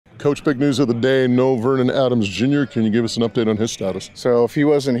Coach, big news of the day, no Vernon Adams Jr. Can you give us an update on his status? So if he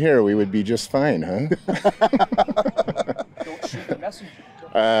wasn't here, we would be just fine, huh? Don't shoot the messenger.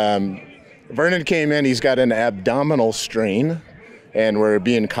 Vernon came in, he's got an abdominal strain, and we're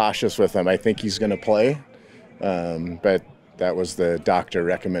being cautious with him. I think he's going to play, but that was the doctor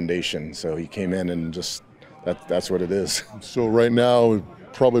recommendation. So he came in and just, that's what it is. So right now, we'd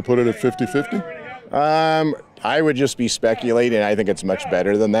probably put it at 50-50? I would just be speculating. I think it's much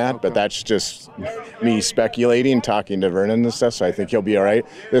better than that, but that's just me speculating, talking to Vernon and stuff, so I think he'll be all right.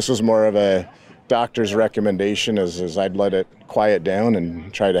 This was more of a doctor's recommendation as I'd let it quiet down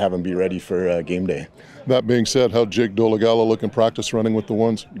and try to have him be ready for game day. That being said, how'd Jake Dolegala look in practice running with the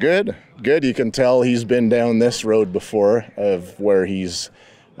ones? Good. You can tell he's been down this road before of where he's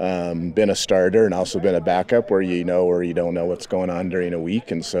been a starter and also been a backup where you know or you don't know what's going on during a week.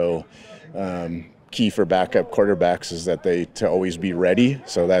 And so key for backup quarterbacks is that to always be ready.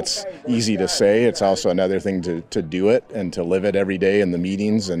 So that's easy to say. It's also another thing to do it and to live it every day in the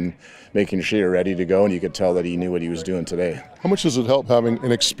meetings and making sure you're ready to go. And you could tell that he knew what he was doing today. How much does it help having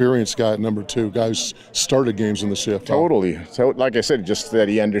an experienced guy at number 2? Guys started games in the CFL. Totally. So like I said, just that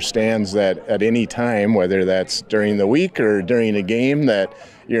he understands that at any time, whether that's during the week or during a game, that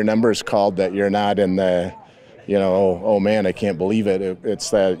your number is called, that you're not in the oh man, I can't believe it.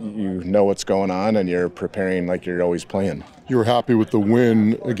 It's that you know what's going on and you're preparing like you're always playing. You were happy with the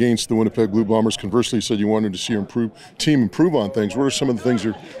win against the Winnipeg Blue Bombers. Conversely, you said you wanted to see your team improve on things. What are some of the things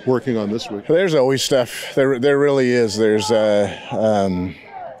you're working on this week? There's always stuff. There really is. There's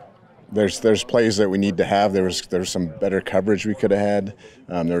plays that we need to have. There's some better coverage we could have had.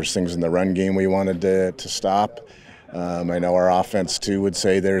 There was things in the run game we wanted to stop. I know our offense too would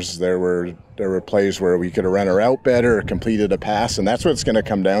say there were plays where we could have run her out better or completed a pass, and that's what it's going to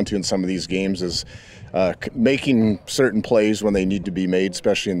come down to in some of these games is making certain plays when they need to be made,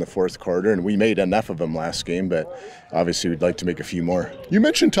 especially in the fourth quarter. And we made enough of them last game, but obviously we'd like to make a few more. You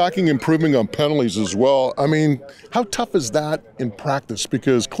mentioned improving on penalties as well. I mean, how tough is that in practice?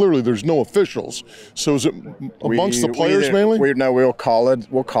 Because clearly there's no officials. So is it amongst the players mainly? We'll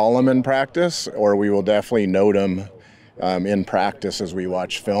call them in practice, or we will definitely note them in practice as we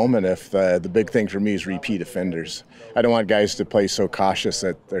watch film. And if the big thing for me is repeat offenders. I don't want guys to play so cautious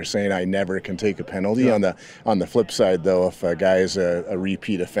that they're saying I never can take a penalty. Yeah. On the flip side, though, if a guy is a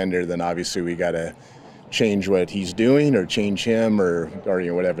repeat offender, then obviously we got to change what he's doing or change him or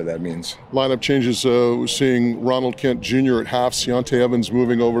whatever that means. Lineup changes, we're seeing Ronald Kent Jr. at half, Ciante Evans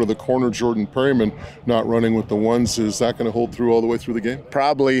moving over to the corner, Jordan Perryman not running with the ones. Is that going to hold through all the way through the game?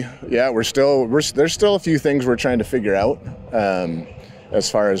 Probably, yeah. There's still a few things we're trying to figure out as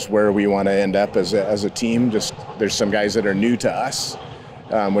far as where we want to end up as a team. Just there's some guys that are new to us,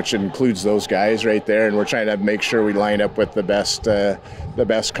 which includes those guys right there, and we're trying to make sure we line up with the best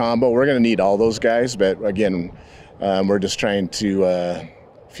combo. We're going to need all those guys, but again, we're just trying to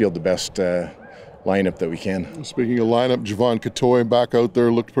field the best lineup that we can. Speaking of lineup, Javon Katoy back out there,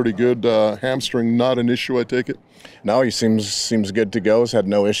 looked pretty good. Hamstring not an issue, I take it? No, he seems good to go. He's had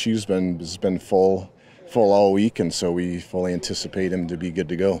no issues. Has been full all week, and so we fully anticipate him to be good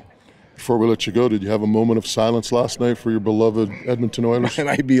to go. Before we let you go, did you have a moment of silence last night for your beloved Edmonton Oilers?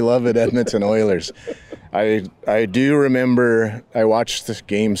 My beloved Edmonton Oilers. I do remember I watched the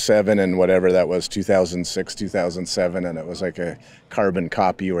Game 7 and whatever that was, 2006, 2007, and it was like a carbon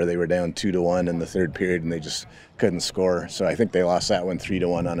copy where they were down 2-1 in the third period and they just couldn't score. So I think they lost that one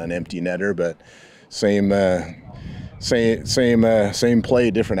 3-1 on an empty netter, but same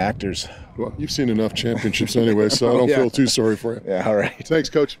play, different actors. Well, you've seen enough championships anyway, so I don't feel too sorry for you. Yeah, all right. Thanks,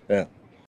 Coach. Yeah.